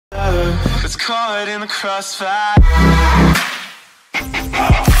caught in the crossfire.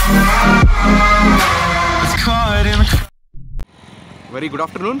 It's caught in the Very good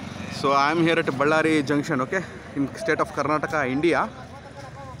afternoon. So I am here at Ballari junction, okay, in state of Karnataka, India.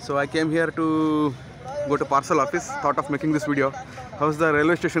 So I came here to go to Parcel office. Thought of making this video. How's the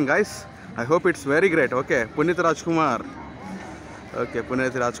railway station, guys? I hope it's very great. Okay, Punit Rajkumar. Okay,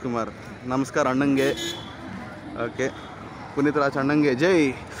 Punit Rajkumar. Namaskar Annange. Okay, Punit Raj Annange. Jai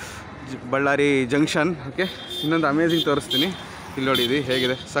Ballari junction. Okay, ಇನ್ನೊಂದು amazing ತೋರಿಸ್ತೀನಿ. ಇಲ್ಲಿ ನೋಡಿ ಇದು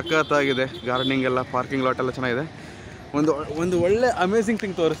ಹೇಗಿದೆ, ಸಖತ್ತಾಗಿದೆ. Gardening ಎಲ್ಲ, parking lot ಎಲ್ಲ ಚೆನ್ನಾಗಿದೆ. ಒಂದು ಒಳ್ಳೆ ಅಮೇಜಿಂಗ್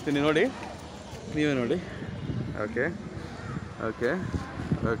ಥಿಂಗ್ ತೋರಿಸ್ತೀನಿ ನೋಡಿ, ನೀವೇ ನೋಡಿ. Okay okay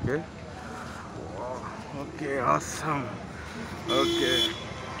okay okay awesome. Okay,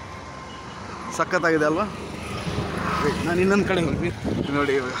 ಸಖತ್ತಾಗಿದೆ ಅಲ್ವಾ? ನಾನು ಇನ್ನೊಂದು ಕಡೆ ಹೋಗಿ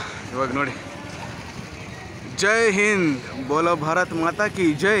ನೋಡಿ. ಇವಾಗ ನೋಡಿ, ಜೈ ಹಿಂದ್, ಬೋಲೋ ಭಾರತ್ ಮಾತಾ ಕಿ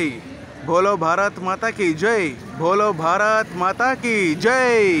ಜೈ, ಬೋಲೋ ಭಾರತ್ ಮಾತಾ ಕಿ ಜೈ, ಬೋಲೋ ಭಾರತ್ ಮಾತಾ ಕಿ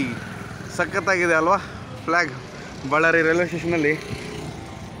ಜೈ. ಸಖತ್ತಾಗಿದೆ ಅಲ್ವಾ ಫ್ಲ್ಯಾಗ್? ಬಳ್ಳಾರಿ ರೈಲ್ವೆ ಸ್ಟೇಷನಲ್ಲಿ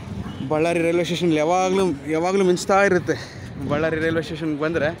ಯಾವಾಗಲೂ ಮಿಂಚ್ತಾ ಇರುತ್ತೆ. ಬಳ್ಳಾರಿ ರೈಲ್ವೆ ಸ್ಟೇಷನ್ಗೆ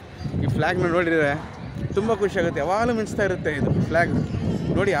ಬಂದರೆ ಈ ಫ್ಲ್ಯಾಗ್ನ ನೋಡಿದರೆ ತುಂಬ ಖುಷಿ ಆಗುತ್ತೆ. ಯಾವಾಗಲೂ ಮಿಂಚ್ತಾ ಇರುತ್ತೆ ಇದು ಫ್ಲ್ಯಾಗ್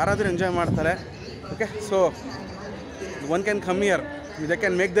ನೋಡಿ. ಯಾರಾದರೂ ಎಂಜಾಯ್ ಮಾಡ್ತಾರೆ. Okay, so one can come here, they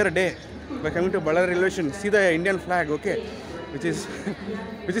can make there day by coming to Ballari railway station. See the Indian flag, okay, which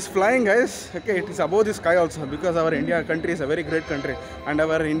is flying, guys. Okay, it is above the sky also, because our India country is a very great country, and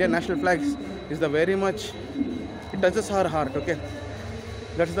our Indian national flag is the very much, it touches our heart. Okay,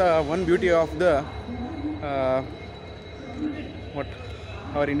 that's the one beauty of the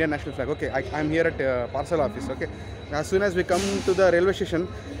our Indian national flag. Okay, I'm here at Parcel office. Okay, as soon as we come to the railway station,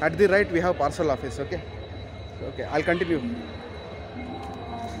 at the right we have Parcel office. Okay, I'll continue.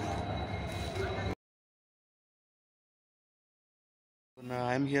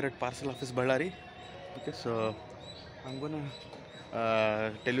 I'm here at Parcel office Ballari. Okay, so I'm gonna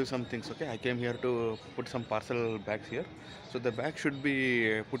tell you some things. Okay, I came here to put some parcel bags here. So the bag should be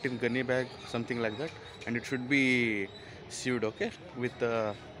put in gunny bag, something like that, and it should be sewed, okay, with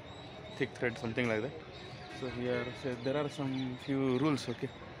thick thread, something like that. So here, so there are some few rules,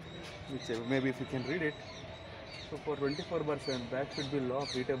 okay, which maybe if you can read it. So for 24/7 bag should be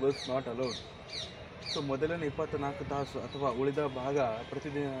locked, eatables not allowed. So ಮೊದಲನೇ 24 ತಾಸು ಅಥವಾ ಉಳಿದ ಭಾಗ ಪ್ರತಿ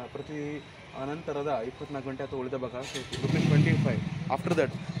ಅನಂತರದ 24 ಗಂಟೆ ಅಥವಾ ಉಳಿದ ಭಾಗ ₹25. After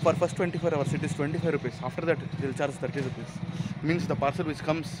that, for first 24 hours it is ₹25. After that they will charge ₹30. Means the parcel which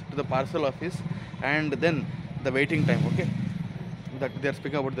comes to the parcel office, and then the waiting time, okay, that they are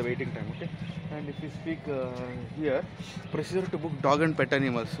speaking about the waiting time. Okay, and if we speak here, procedure to book dog and pet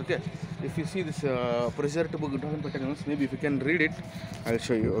animals. Okay, if you see this procedure to book dog and pet animals, maybe if you can read it, I'll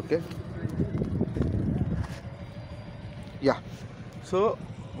show you. Okay, yeah, so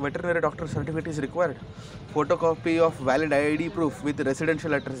veterinary doctor certificate is required, photocopy of valid ID proof with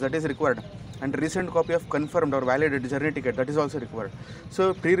residential address, that is required, and recent copy of confirmed or valid journey ticket, that is also required. So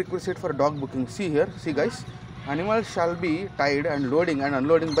prerequisite for dog booking, see here, see guys, animals shall be tied and loading and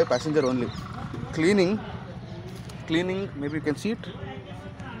unloading by passenger only. Cleaning, maybe you can see it,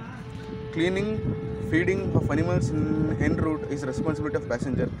 cleaning, feeding of animals en route is responsibility of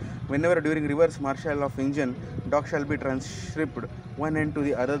passenger. Whenever during reverse marshal of engine, dog shall be transhipped one end to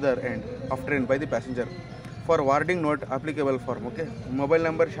the other end of train by the passenger. For warding note applicable form, okay, mobile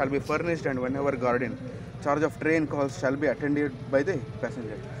number shall be furnished, and whenever guardian, charge of train calls shall be attended by the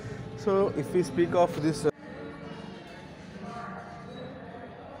passenger. So if we speak of this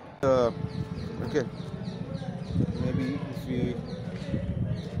okay,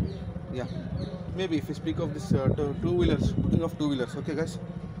 maybe if we speak of this two-wheelers, booking of two-wheelers, okay guys.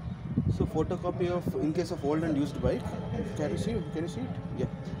 So photocopy of, in case of old and used bike, can you see it? Yeah,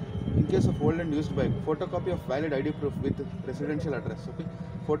 in case of old and used bike, photocopy of valid ID proof with residential address. Okay,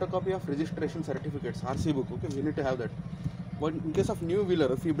 photocopy of registration certificates, RC book. Okay, we need to have that. But in case of new wheeler,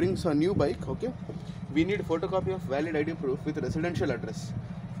 if he brings a new bike, okay, we need photocopy of valid ID proof with residential address,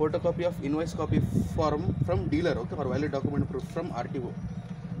 photocopy of invoice copy form from dealer, okay, or valid document proof from RTO.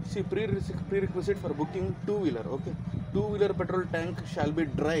 See, prerequisite for booking two-wheeler, okay, two-wheeler petrol tank shall be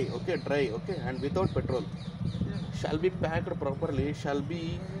dry, okay, and without petrol, shall be packed properly, shall be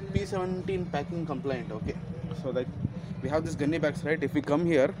P17 packing compliant. Okay, so that we have this gunny bags, right? If we come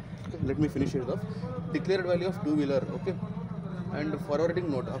here, okay, let me finish it off. Declared value of two-wheeler, okay, and forwarding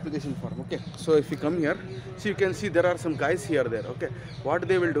note application form. Okay, so if you come here, so you can see there are some guys here there. Okay, what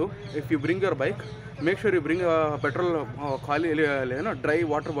they will do, if you bring your bike, make sure you bring a petrol dry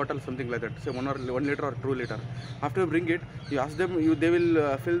water bottle, something like that, say 1 liter or 2 liter. After you bring it, you ask them, they will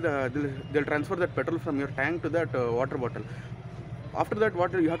they'll transfer that petrol from your tank to that water bottle. After that,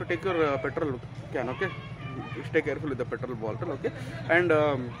 what you have to take your petrol can, okay? Stay careful with the petrol bottle, okay? And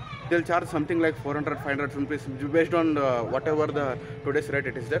they'll charge something like 400, 500 rupees based on whatever the today's rate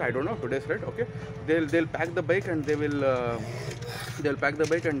it is there. I don't know today's rate, okay? They'll pack the bike and they will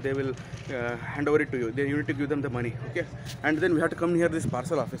hand over it to you. Then you need to give them the money, okay? And then we have to come near this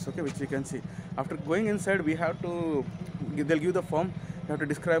parcel office, okay, which you can see. After going inside, they'll give the form. You have to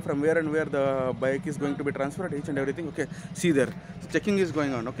describe from where and where the bike is going to be transferred, each and everything, okay? See there, checking is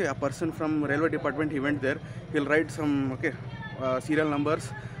going on, okay? A person from railway department, he went there. He'll write some, okay, serial numbers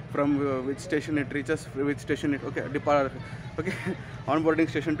from which station it reaches, which station it, okay, okay, onboarding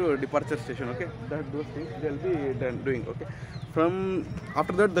station to departure station, okay? Those things they'll be doing, okay? From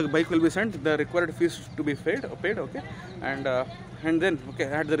after that, the bike will be sent. The required fees to be paid, okay? And then, okay,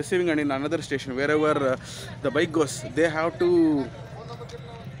 at the receiving and in another station, wherever the bike goes, they have to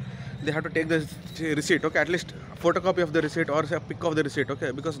take the receipt, okay? At least photocopy of the receipt or say a pic of the receipt,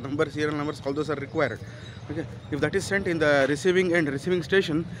 okay? Because numbers, serial numbers, all those are required, okay? If that is sent in the receiving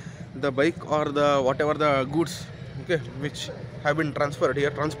station, the bike or the whatever the goods, okay, which have been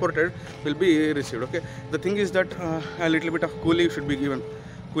transported will be received, okay? The thing is that a little bit of coolie should be given,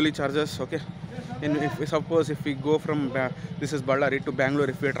 coolie charges, okay? And if we go from this is Ballari to Bangalore,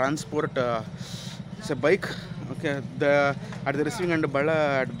 if we transport say bike, okay, at the receiving end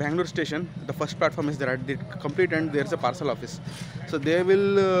at Bangalore station, the first platform is there. At the complete end, there's a parcel office. So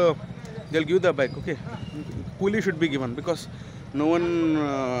they'll give the bike, okay? Coolie should be given because no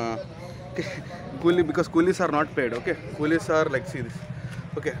one because coolies are not paid, okay? Coolies are like, see this,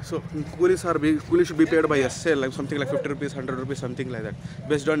 okay? So coolie should be paid by us, say like something like 50 rupees, 100 rupees, something like that,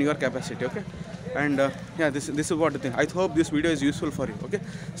 based on your capacity, okay? And yeah, this is what the thing. I hope this video is useful for you, okay?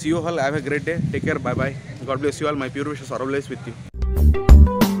 See you all, have a great day, take care, bye bye, God bless you all, my pure wishes are always with you.